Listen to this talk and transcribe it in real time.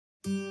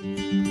So,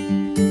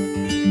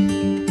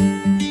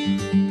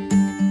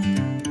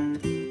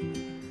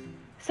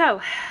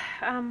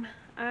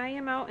 I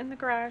am out in the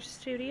garage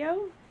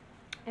studio,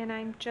 and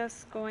I'm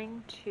just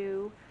going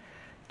to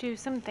do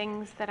some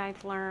things that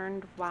I've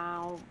learned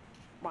while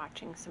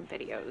watching some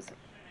videos.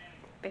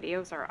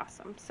 Videos are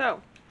awesome. So,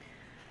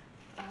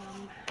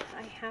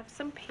 I have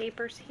some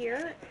papers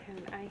here,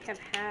 and I have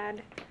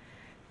had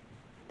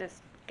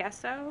this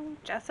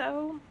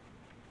gesso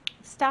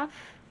stuff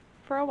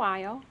for a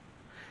while,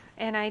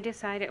 and I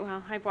decided,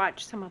 well, I've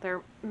watched some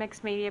other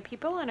mixed media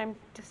people, and I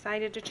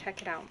decided to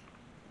check it out.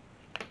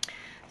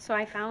 So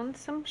I found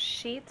some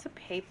sheets of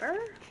paper.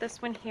 This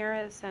one here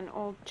is an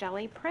old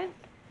jelly print,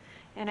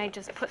 and I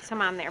just put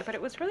some on there, but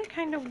it was really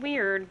kind of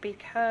weird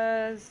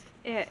because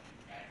it,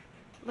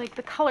 like,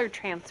 the color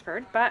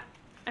transferred, but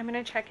I'm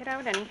going to check it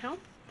out anyhow.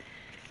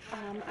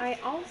 I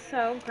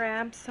also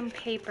grabbed some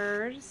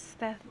papers.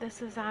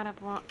 This is out of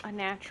a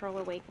Natural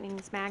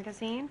Awakenings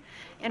magazine,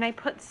 and I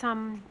put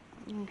some,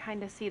 you can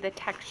kind of see the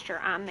texture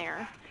on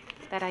there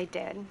that I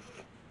did.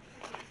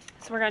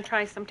 So we're going to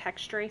try some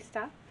textury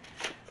stuff.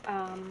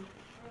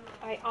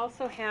 I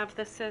also have,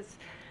 this is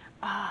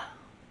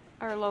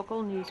our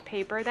local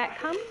newspaper that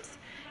comes,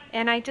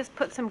 and I just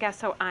put some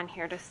gesso on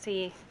here to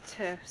see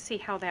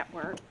how that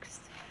works.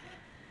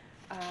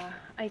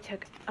 I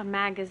took a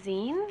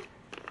magazine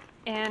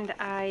and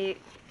I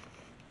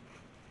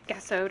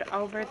gessoed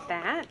over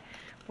that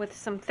with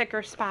some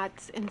thicker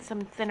spots and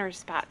some thinner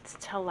spots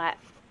to let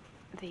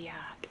the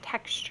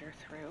texture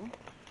through.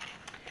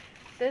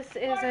 This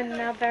is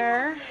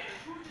another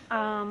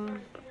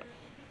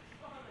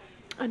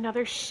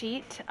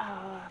sheet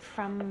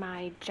from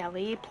my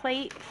jelly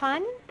plate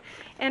fun,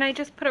 and I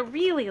just put a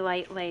really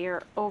light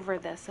layer over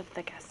this of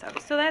the gesso.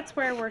 So that's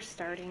where we're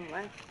starting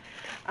with.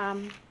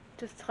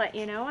 Just to let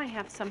you know, I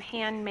have some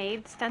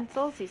handmade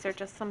stencils. These are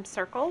just some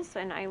circles,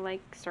 and I like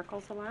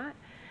circles a lot.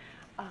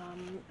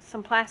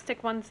 Some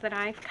plastic ones that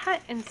I've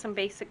cut in some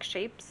basic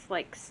shapes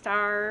like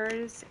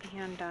stars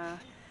and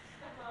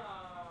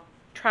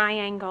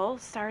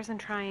triangles, stars and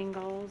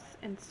triangles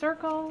and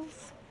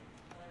circles.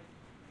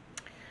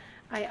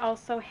 I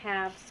also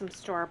have some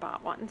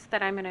store-bought ones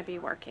that I'm going to be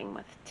working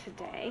with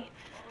today.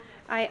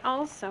 I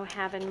also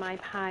have in my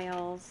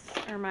piles,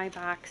 or my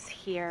box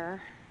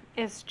here,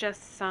 is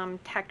just some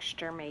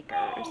texture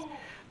makers,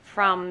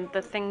 from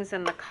the things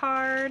in the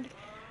card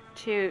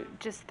to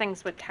just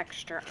things with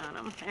texture on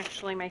them.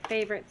 Actually, my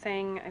favorite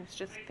thing I was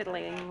just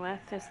fiddling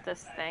with is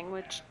this thing,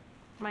 which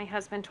my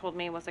husband told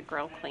me was a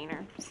grill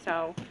cleaner.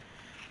 So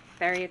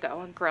there you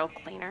go, a grill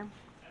cleaner.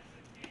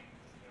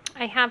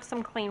 I have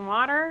some clean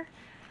water.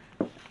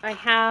 I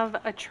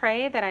have a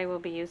tray that I will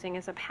be using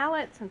as a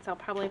palette, since I'll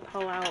probably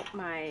pull out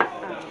my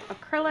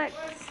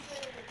acrylics.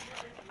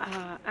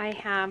 I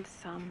have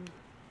some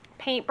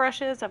paint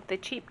brushes of the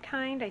cheap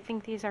kind. I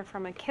think these are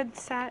from a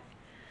kid's set.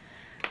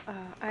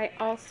 I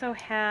also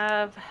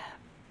have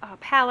a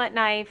palette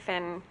knife,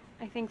 and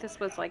I think this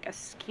was like a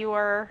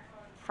skewer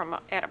from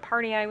at a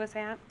party I was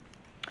at.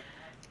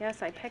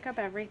 Yes, I pick up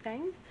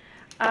everything.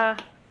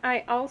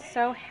 I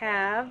also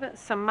have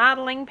some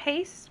modeling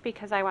paste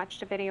because I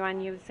watched a video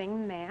on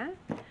using that.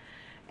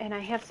 And I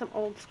have some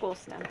old school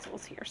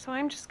stencils here. So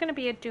I'm just going to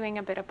be doing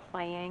a bit of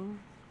playing.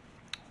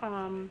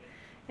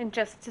 And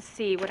just to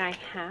see what I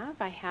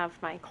have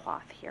my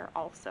cloth here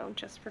also,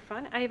 just for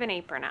fun. I have an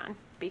apron on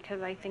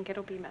because I think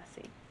it'll be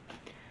messy.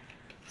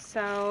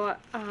 So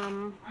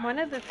one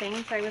of the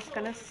things I was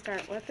going to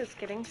start with is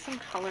getting some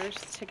colors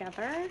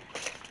together,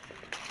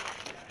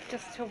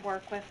 just to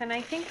work with. And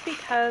I think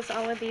because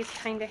all of these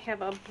kind of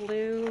have a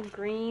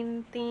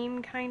blue-green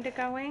theme kind of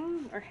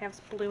going, or has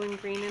blue and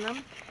green in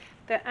them,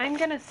 that I'm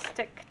going to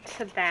stick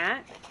to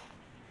that.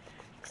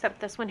 Except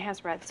this one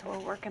has red, so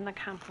we'll work in the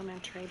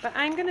complementary. But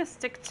I'm going to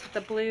stick to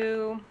the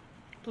blue,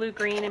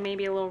 green, and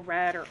maybe a little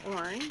red or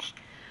orange,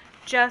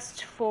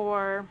 just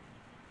for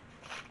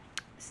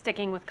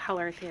sticking with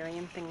color theory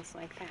and things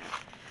like that.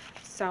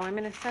 So I'm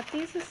going to set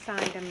these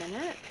aside a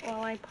minute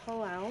while I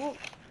pull out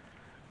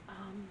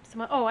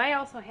I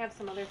also have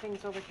some other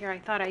things over here I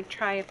thought I'd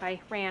try if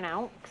I ran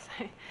out,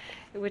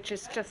 which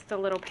is just a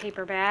little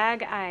paper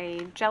bag.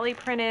 I jelly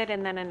printed,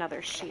 and then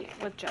another sheet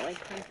with jelly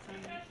prints on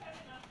it.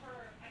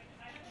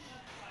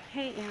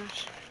 Hey,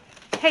 Ash.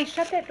 Hey,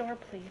 shut that door,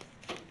 please.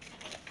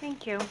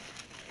 Thank you.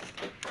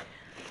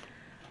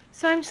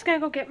 So I'm just going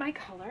to go get my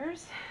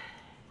colors.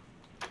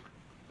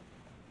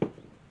 I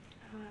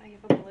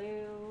have a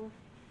blue.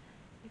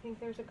 I think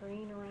there's a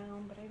green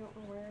around, but I don't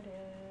know where it is.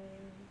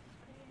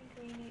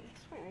 Greeny. I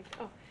swear.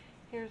 Oh,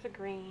 here's a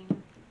green.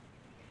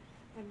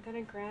 I'm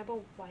going to grab a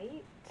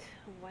white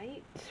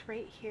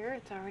right here.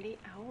 It's already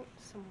out.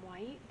 Some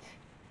white.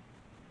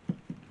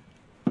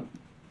 And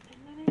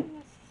then I'm going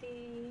to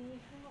see,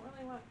 I don't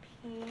really want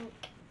pink.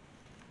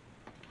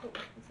 Oh,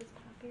 is this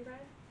poppy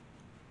red?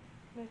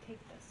 I'm going to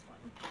take this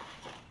one.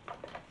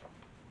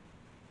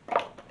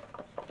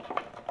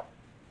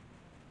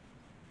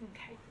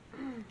 Okay.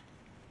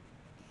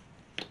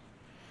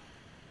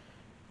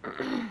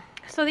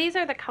 So these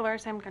are the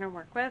colors I'm going to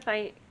work with.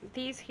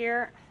 These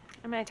here,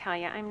 I'm going to tell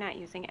you, I'm not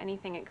using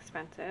anything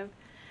expensive.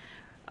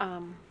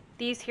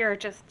 These here are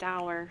just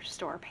dollar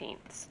store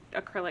paints,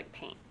 acrylic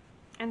paint.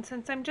 And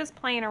since I'm just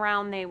playing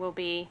around, they will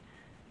be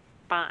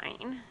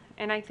fine.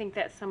 And I think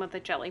that some of the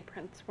jelly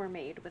prints were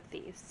made with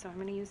these, so I'm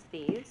going to use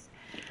these.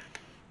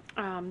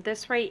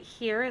 This right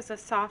here is a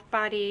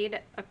soft-bodied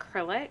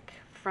acrylic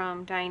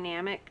from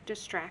Dynamic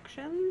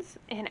Distractions,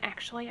 and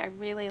actually I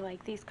really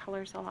like these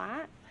colors a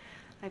lot.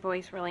 I've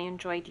always really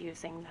enjoyed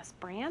using this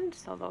brand.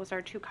 So those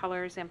are two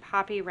colors in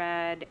Poppy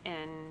Red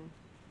and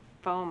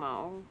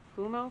Fumo,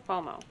 something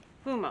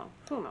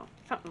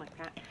like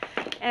that.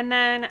 And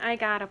then I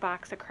got a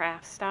box of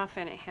craft stuff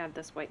and it had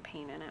this white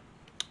paint in it.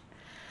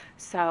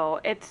 So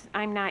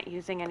I'm not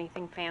using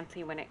anything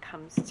fancy when it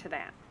comes to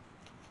that.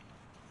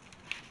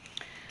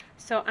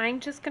 So I'm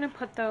just going to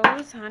put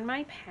those on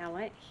my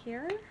palette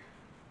here.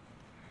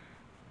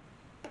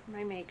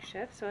 My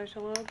makeshift. So there's a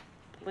little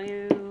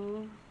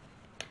blue.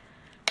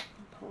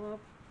 Pull up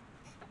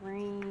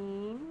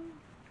green.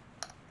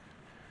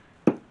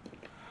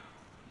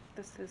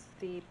 This is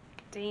the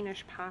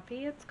Danish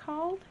Poppy, it's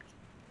called.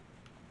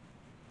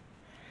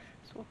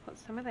 So we'll put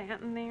some of that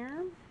in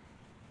there.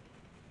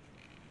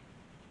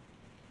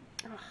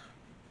 Ugh,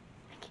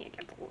 I can't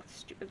get the little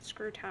stupid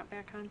screw top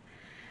back on.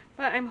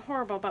 But I'm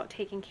horrible about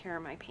taking care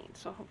of my paint,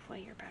 so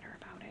hopefully you're better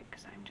about it,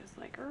 because I'm just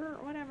like,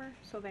 whatever.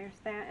 So there's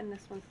that, and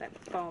this one's that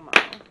FOMO.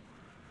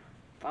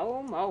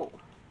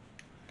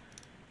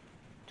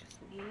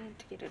 Just need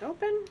to get it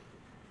open.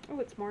 Oh,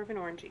 it's more of an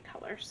orangey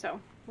color, so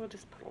we'll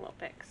just put a little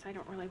bit, because I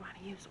don't really want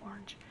to use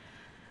orange.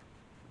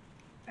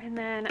 And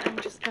then I'm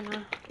just going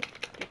to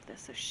give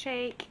this a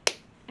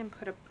shake and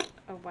put a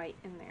white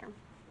in there.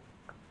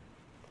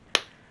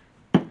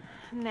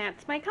 And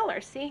that's my color,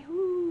 see?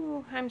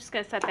 Ooh, I'm just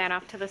going to set that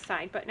off to the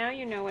side, but now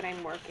you know what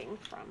I'm working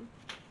from.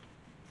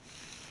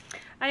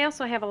 I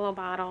also have a little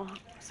bottle.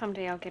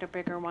 Someday I'll get a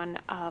bigger one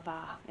of,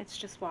 it's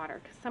just water,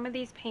 because some of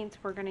these paints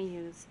we're going to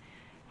use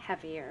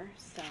heavier,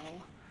 so,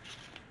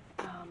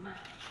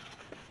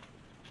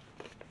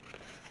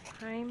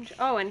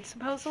 oh, and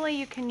supposedly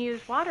you can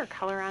use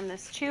watercolor on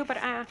this too, but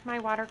my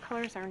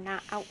watercolors are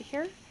not out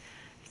here,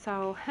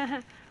 so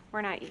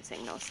we're not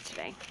using those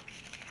today.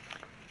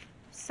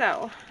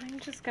 So I'm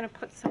just going to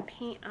put some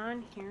paint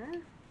on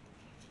here.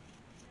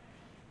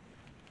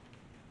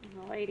 And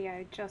the lady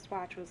I just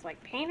watched was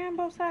like, paint on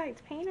both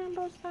sides,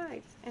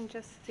 and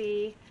just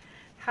see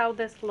how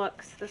this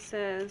looks. This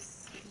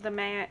is the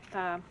matte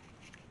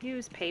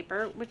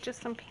newspaper with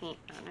just some paint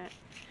on it.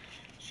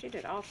 She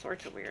did all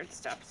sorts of weird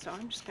stuff, so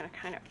I'm just going to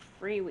kind of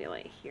freewheel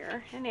it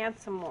here and add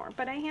some more.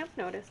 But I have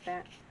noticed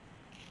that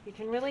you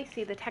can really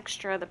see the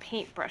texture of the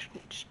paintbrush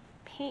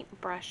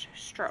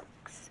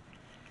strokes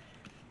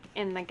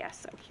in the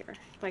gesso here,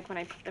 like when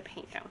I put the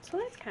paint down. So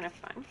that's kind of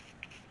fun.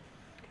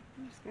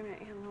 I'm just going to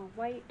add a little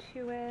white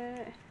to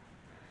it.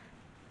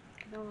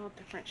 Get a little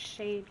different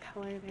shade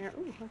color there.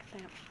 Ooh, look at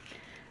that.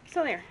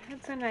 So there,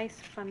 it's a nice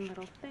fun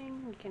little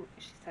thing. You can,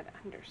 she said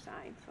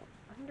underside, so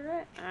under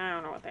it. I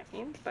don't know what that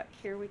means, but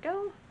here we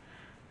go.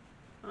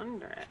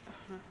 Under it.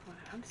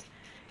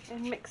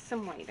 And mix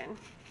some white in.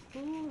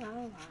 Ooh la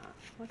la.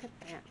 Look at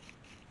that.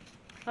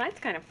 Well, that's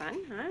kind of fun.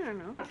 I don't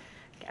know.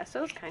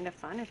 Gesso's kind of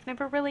fun. I've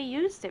never really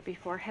used it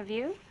before, have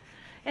you?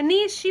 And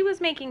these, she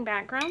was making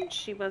backgrounds.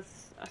 She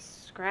was a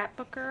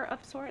scrapbooker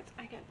of sorts.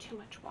 I got too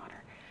much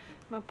water.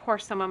 I'm going to pour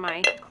some of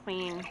my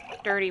clean,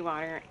 dirty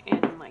water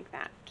in like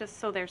that, just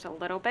so there's a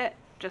little bit,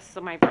 just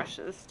so my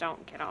brushes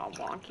don't get all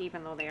wonky,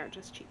 even though they are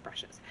just cheap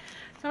brushes.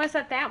 So I'm going to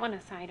set that one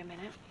aside a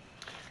minute.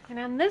 And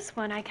on this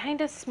one, I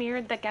kind of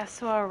smeared the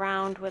gesso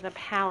around with a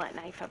palette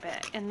knife a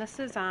bit. And this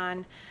is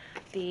on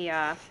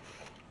the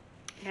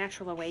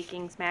Natural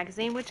Awakenings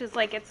magazine, which is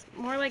like, it's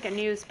more like a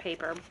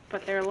newspaper,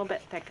 but they're a little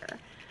bit thicker.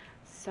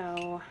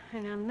 So,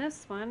 and on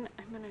this one,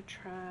 I'm going to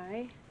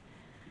try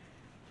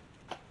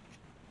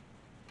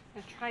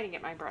to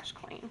get my brush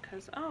clean,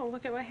 because, oh,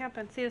 look at what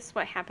happened. See, this is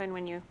what happened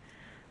when you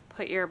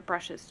put your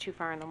brushes too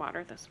far in the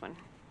water. This one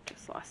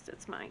just lost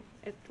its mind.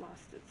 It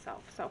lost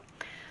itself. So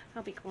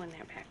I'll be gluing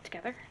that back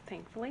together.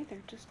 Thankfully, they're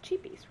just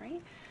cheapies,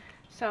 right?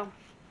 So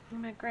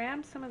I'm going to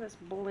grab some of this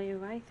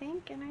blue, I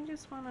think, and I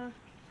just want to,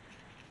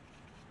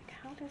 like,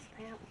 how does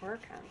that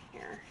work on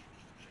here?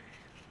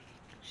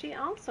 She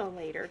also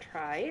later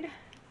tried,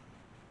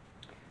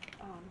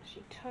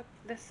 she took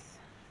this,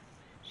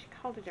 she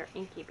called it her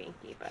Inky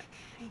Binky, but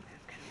I think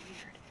that's kind of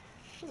weird.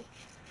 Ooh.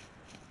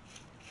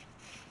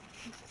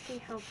 Let's see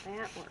how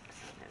that works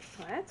on it.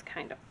 So that's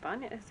kind of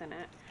fun, isn't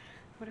it?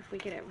 What if we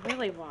get it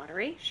really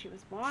watery? She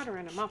was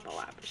watering them up a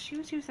lot, but she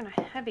was using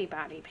a heavy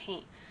body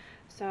paint.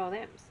 So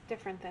that's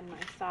different than my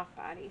soft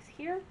bodies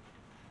here.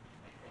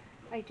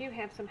 I do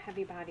have some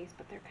heavy bodies,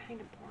 but they're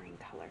kind of boring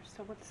colors.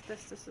 So what's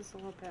this? This is a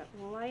little bit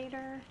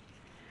lighter.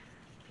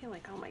 I feel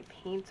like all my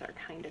paints are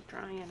kind of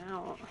drying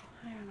out.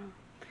 I don't know.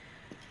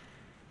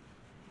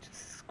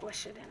 Just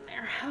squish it in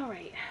there. All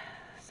right.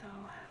 So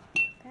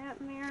put that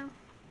in there.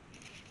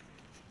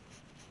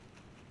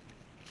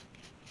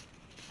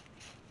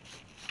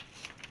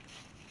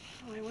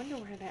 Oh, I wonder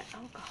where that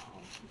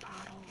alcohol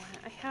bottle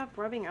went. I have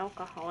rubbing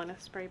alcohol in a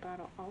spray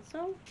bottle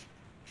also.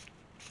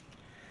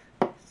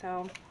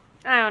 So,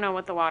 I don't know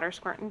what the water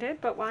squirting did,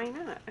 but why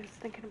not? I was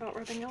thinking about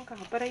rubbing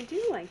alcohol. But I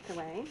do like the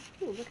way,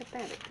 ooh, look at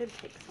that. It did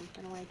take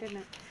something away, didn't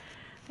it?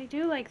 I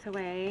do like the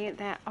way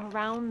that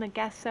around the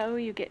gesso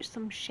you get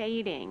some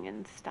shading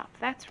and stuff.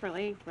 That's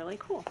really, really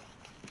cool.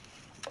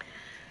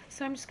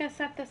 So I'm just going to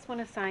set this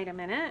one aside a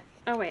minute.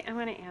 Oh wait, I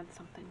want to add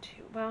something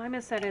too. Well, I'm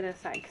going to set it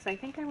aside because I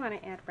think I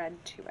want to add red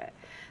to it.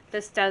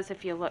 This does,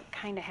 if you look,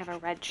 kind of have a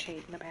red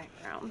shade in the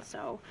background,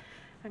 so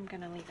I'm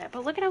going to leave that.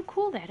 But look at how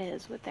cool that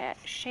is with that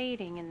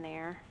shading in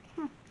there.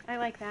 I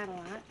like that a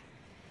lot.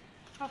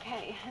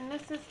 Okay, and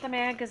this is the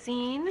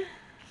magazine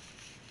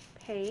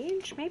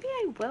page. Maybe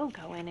I will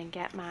go in and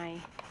get my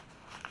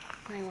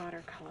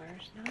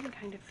watercolors. Now I'm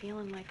kind of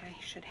feeling like I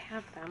should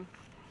have them.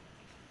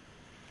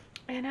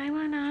 And I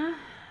want to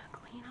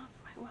clean up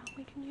my, well,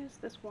 we can use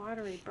this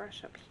watery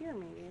brush up here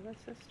maybe.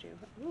 What's this do?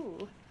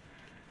 Ooh.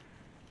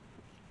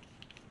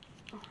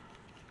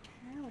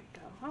 There we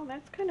go. Oh,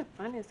 that's kind of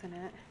fun, isn't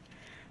it?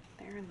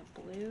 There in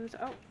the blues.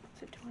 Oh,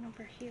 what's it doing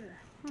over here?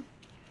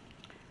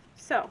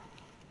 So,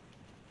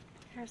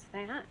 here's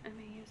that. I'm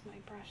going to use my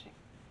brush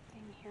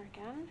thing here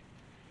again.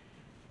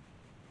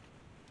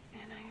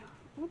 And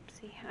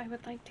oopsie, I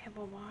would like to have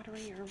a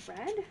watery or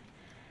red.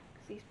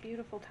 Because these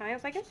beautiful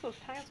tiles, I guess those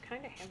tiles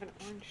kind of have an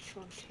orange to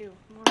them too.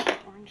 More of an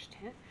orange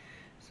tint.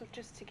 So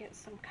just to get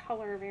some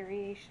color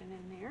variation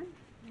in there,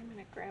 I'm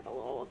going to grab a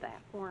little of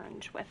that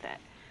orange with it.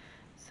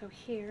 So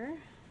here,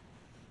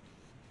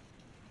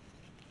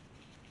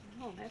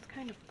 oh, that's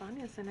kind of fun,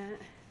 isn't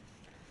it?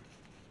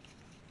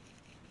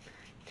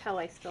 Tell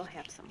I still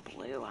have some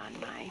blue on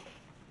my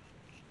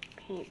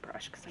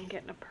paintbrush because I'm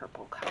getting a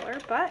purple color,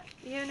 but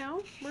you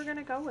know, we're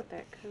gonna go with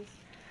it because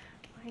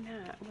why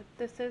not?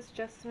 This is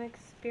just an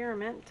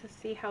experiment to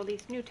see how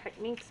these new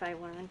techniques I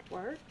learned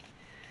work.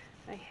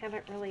 I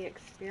haven't really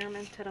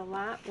experimented a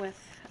lot with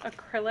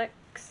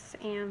acrylics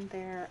and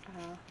their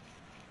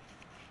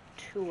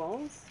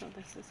tools, so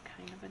this is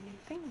kind of a new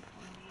thing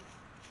for me.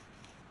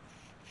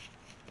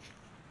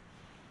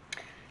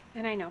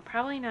 And I know,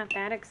 probably not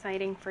that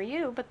exciting for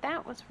you, but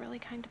that was really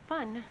kind of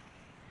fun.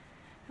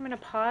 I'm going to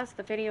pause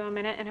the video a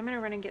minute and I'm going to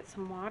run and get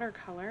some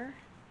watercolor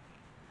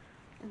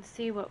and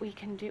see what we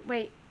can do.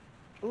 Wait,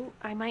 ooh,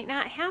 I might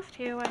not have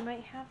to. I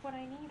might have what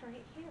I need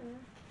right here.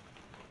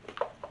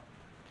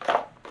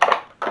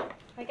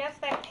 I guess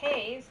that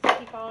pays to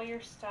keep all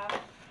your stuff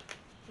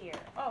here.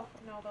 Oh,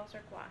 no, those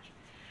are gouache.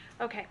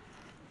 Okay,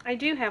 I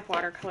do have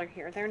watercolor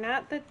here. They're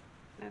not the,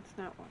 that's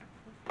not watercolor.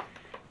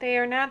 They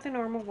are not the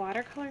normal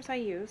watercolors I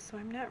use, so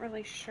I'm not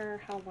really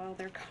sure how well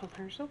their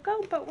colors will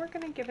go, but we're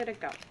going to give it a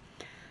go.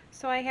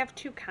 So I have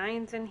two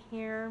kinds in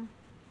here,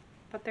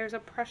 but there's a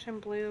Prussian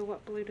blue.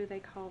 What blue do they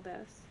call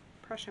this?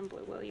 Prussian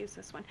blue. We'll use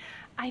this one.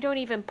 I don't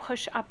even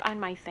push up on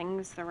my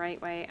things the right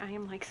way. I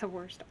am like the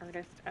worst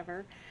artist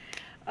ever.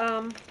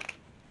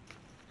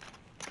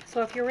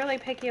 So if you're really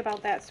picky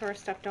about that sort of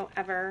stuff, don't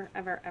ever,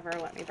 ever, ever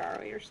let me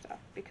borrow your stuff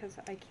because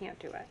I can't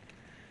do it.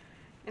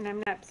 And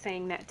I'm not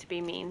saying that to be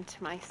mean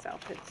to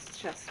myself, it's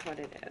just what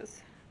it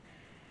is.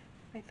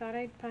 I thought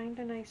I'd find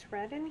a nice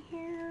red in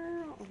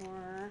here,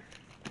 or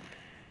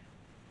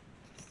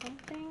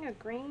something, a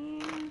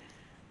green.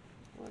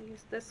 We'll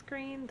use this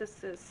green.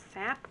 This is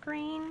sap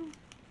green.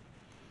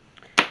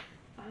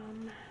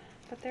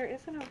 But there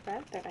isn't a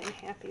red that I'm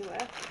happy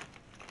with.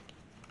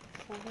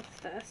 So what's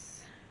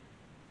this?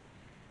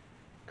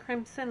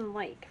 Crimson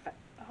Lake.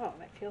 Oh,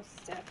 that feels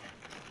stiff.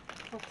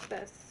 What's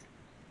this?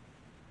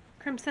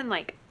 Crimson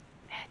Lake.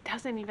 It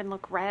doesn't even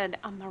look red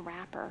on the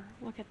wrapper.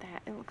 Look at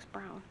that. It looks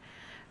brown.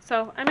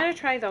 So I'm going to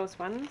try those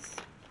ones.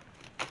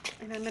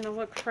 And I'm going to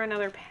look for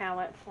another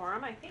palette for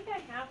them. I think I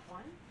have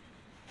one.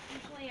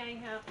 Usually I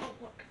have, oh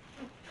look,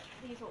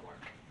 these will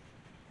work.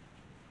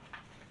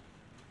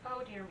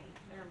 Oh dear me,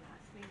 they're a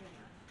mess. Maybe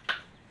not.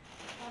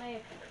 But I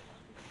have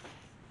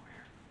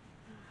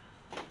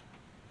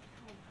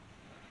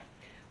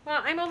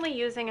well, I'm only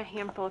using a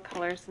handful of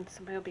colors and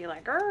somebody will be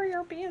like, oh,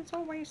 you're being so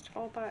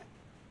wasteful, but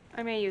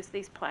I may use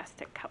these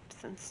plastic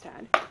cups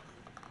instead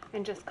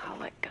and just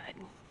call it good.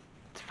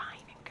 It's fine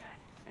and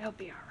good. It'll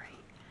be all right.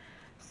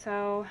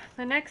 So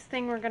the next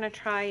thing we're going to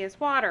try is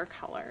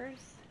watercolors.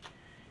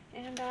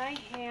 And I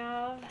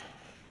have,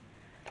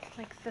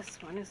 like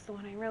this one is the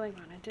one I really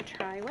wanted to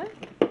try with.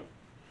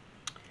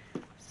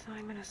 So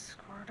I'm going to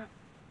squirt up.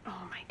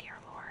 Oh my dear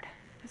Lord,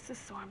 this is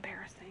so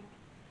embarrassing.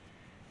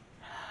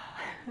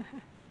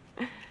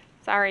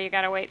 Sorry, you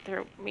got to wait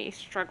through me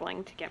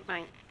struggling to get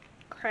my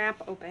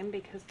crap open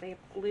because they have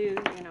glue,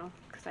 you know,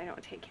 because I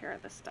don't take care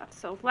of this stuff.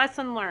 So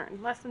lesson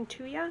learned, lesson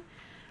to ya,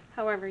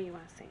 however you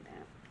want to say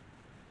that.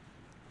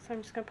 So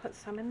I'm just going to put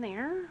some in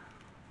there.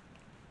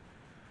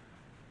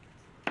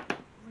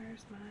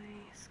 Where's my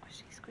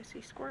squishy,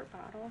 squishy squirt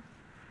bottle?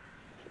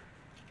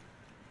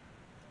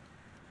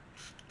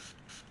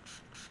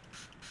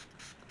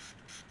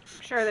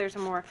 I'm sure there's a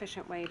more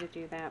efficient way to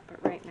do that,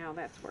 but right now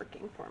that's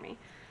working for me.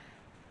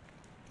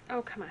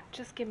 Oh, come on,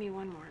 just give me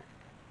one more.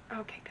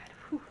 Okay, good.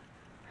 Whew.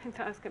 I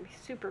thought I was going to be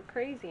super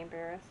crazy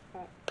embarrassed,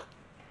 but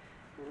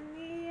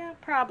yeah,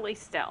 probably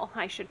still.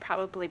 I should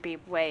probably be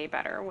way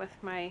better with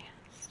my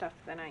stuff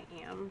than I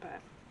am,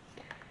 but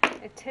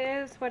it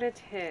is what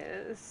it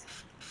is.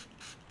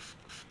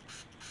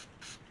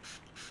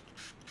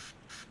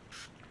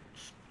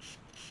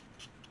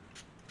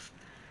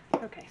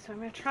 Okay, so I'm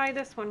going to try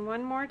this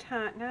one more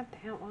time. Not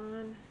that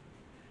one.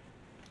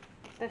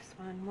 This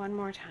one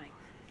more time.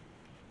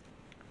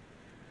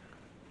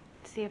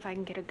 See if I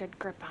can get a good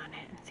grip on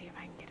it and see if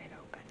I can get it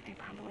open. I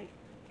probably...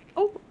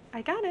 Oh,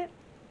 I got it.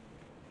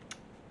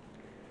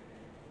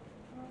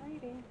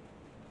 Alrighty.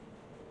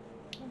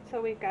 And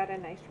so we've got a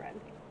nice red.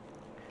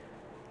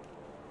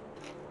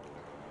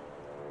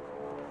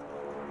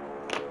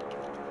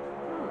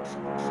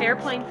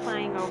 Airplane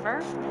flying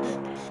over.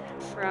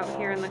 We're out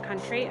here in the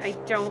country. I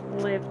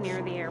don't live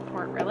near the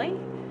airport, really.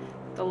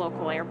 The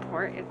local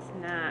airport. It's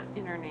not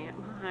internet.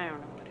 I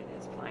don't know what it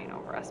is flying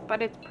over us,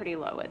 but it's pretty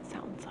low, it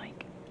sounds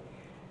like.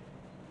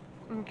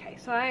 Okay,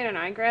 so I don't know.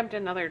 I grabbed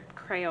another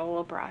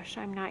Crayola brush.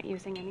 I'm not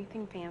using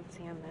anything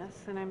fancy on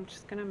this, and I'm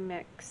just going to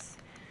mix.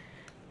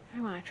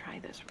 I want to try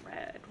this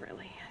red,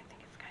 really. I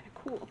think it's kind of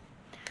cool.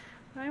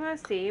 I want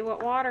to see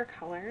what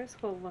watercolors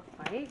will look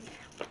like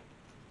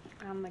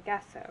on the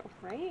gesso,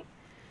 right?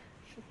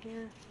 So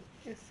here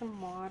is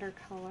some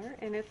watercolor,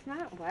 and it's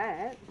not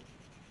wet,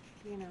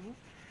 you know.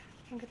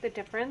 Look at the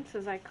difference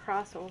as I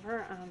cross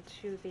over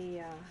onto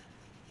the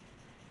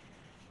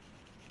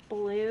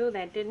blue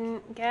that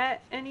didn't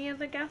get any of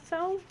the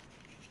gesso.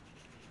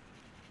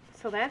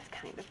 So that's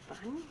kind of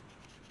fun.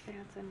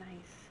 That's a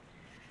nice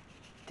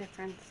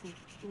difference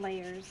in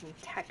layers and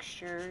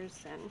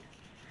textures and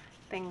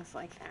things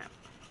like that.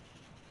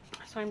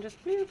 So I'm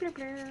just blur, blur,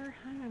 blur,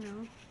 I don't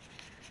know,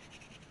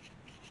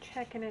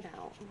 checking it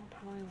out. We'll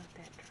probably let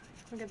that dry.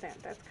 Look at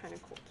that. That's kind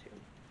of cool too.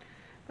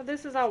 But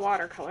this is all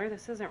watercolor.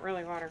 This isn't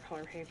really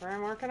watercolor paper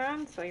I'm working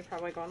on. So you're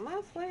probably going,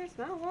 Leslie, it's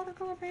not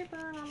watercolor paper.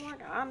 And I'm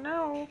like, I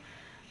know.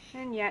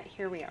 And yet,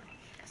 here we are.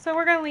 So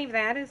we're going to leave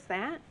that as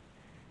that.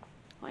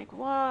 Like,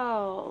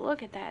 whoa,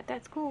 look at that.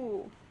 That's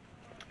cool.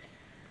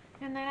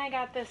 And then I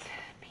got this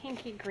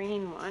pinky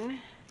green one.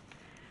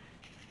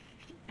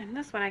 And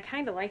this one, I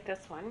kind of like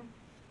this one.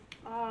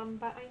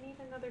 But I need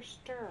another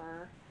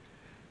stir.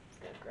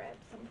 Just going to grab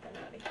something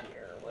out of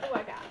here. What do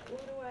I got?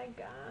 What do I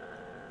got?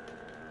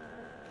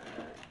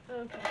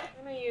 Okay,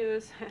 I'm going to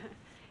use,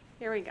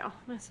 here we go.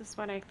 This is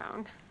what I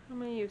found. I'm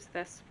going to use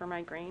this for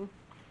my green.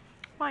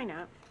 Why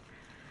not?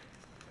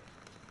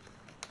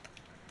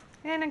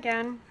 And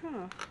again,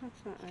 oh,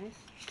 that's not nice.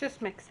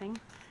 Just mixing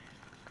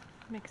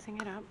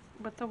it up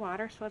with the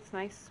water, so it's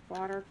nice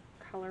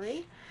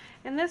watercolory.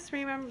 And this,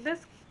 remember,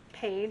 this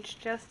page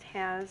just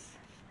has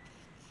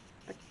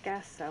the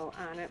gesso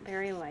on it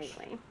very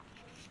lightly.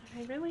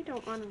 I really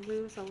don't want to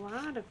lose a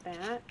lot of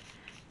that,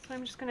 so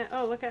I'm just gonna,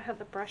 oh, look at how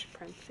the brush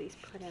prints these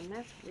put in.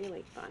 That's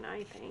really fun,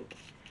 I think.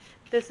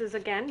 This is,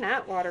 again,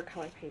 not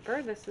watercolor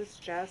paper. This is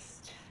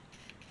just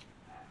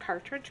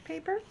cartridge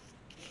paper.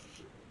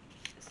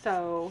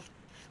 So,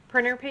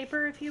 printer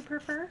paper if you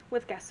prefer,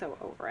 with gesso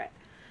over it.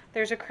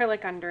 There's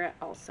acrylic under it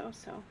also,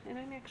 so, and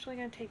I'm actually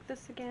going to take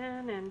this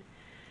again, and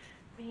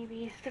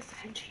maybe this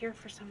edge here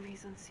for some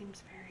reason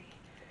seems very,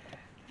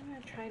 I'm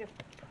going to try to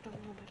put a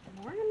little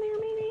bit more in there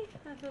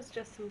maybe. This is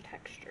just some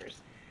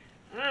textures.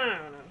 I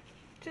don't know,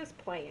 just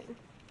playing.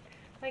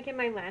 Like in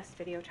my last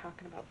video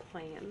talking about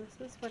playing,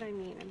 this is what I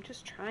mean. I'm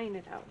just trying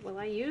it out. Will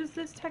I use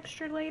this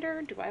texture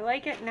later? Do I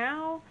like it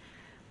now?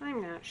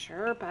 I'm not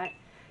sure, but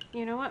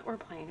you know what? We're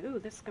playing. Ooh,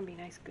 this is going to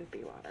be nice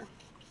goopy water.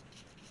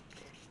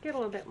 Get a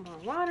little bit more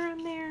water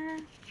on there.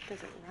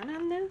 Does it run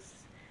on this?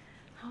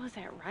 How is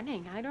that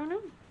running? I don't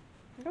know.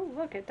 Oh,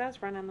 look, it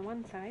does run on the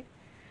one side.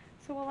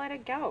 So we'll let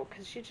it go,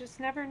 because you just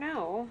never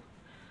know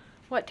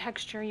what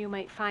texture you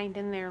might find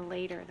in there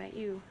later that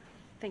you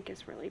think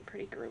is really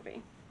pretty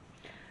groovy.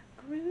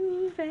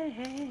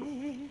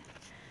 Groovy.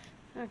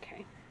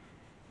 Okay.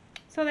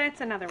 So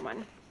that's another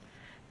one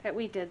that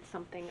we did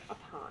something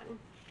upon.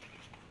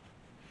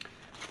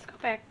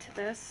 Back to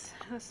this.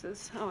 This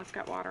is, oh, it's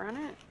got water on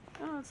it.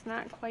 Oh, it's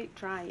not quite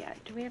dry yet.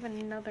 Do we have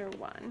another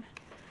one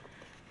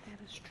that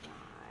is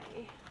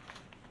dry?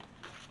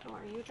 Oh,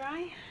 are you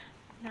dry?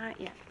 Not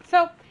yet.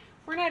 So,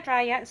 we're not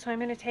dry yet, so I'm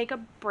going to take a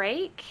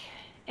break,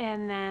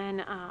 and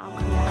then I'll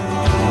come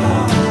back.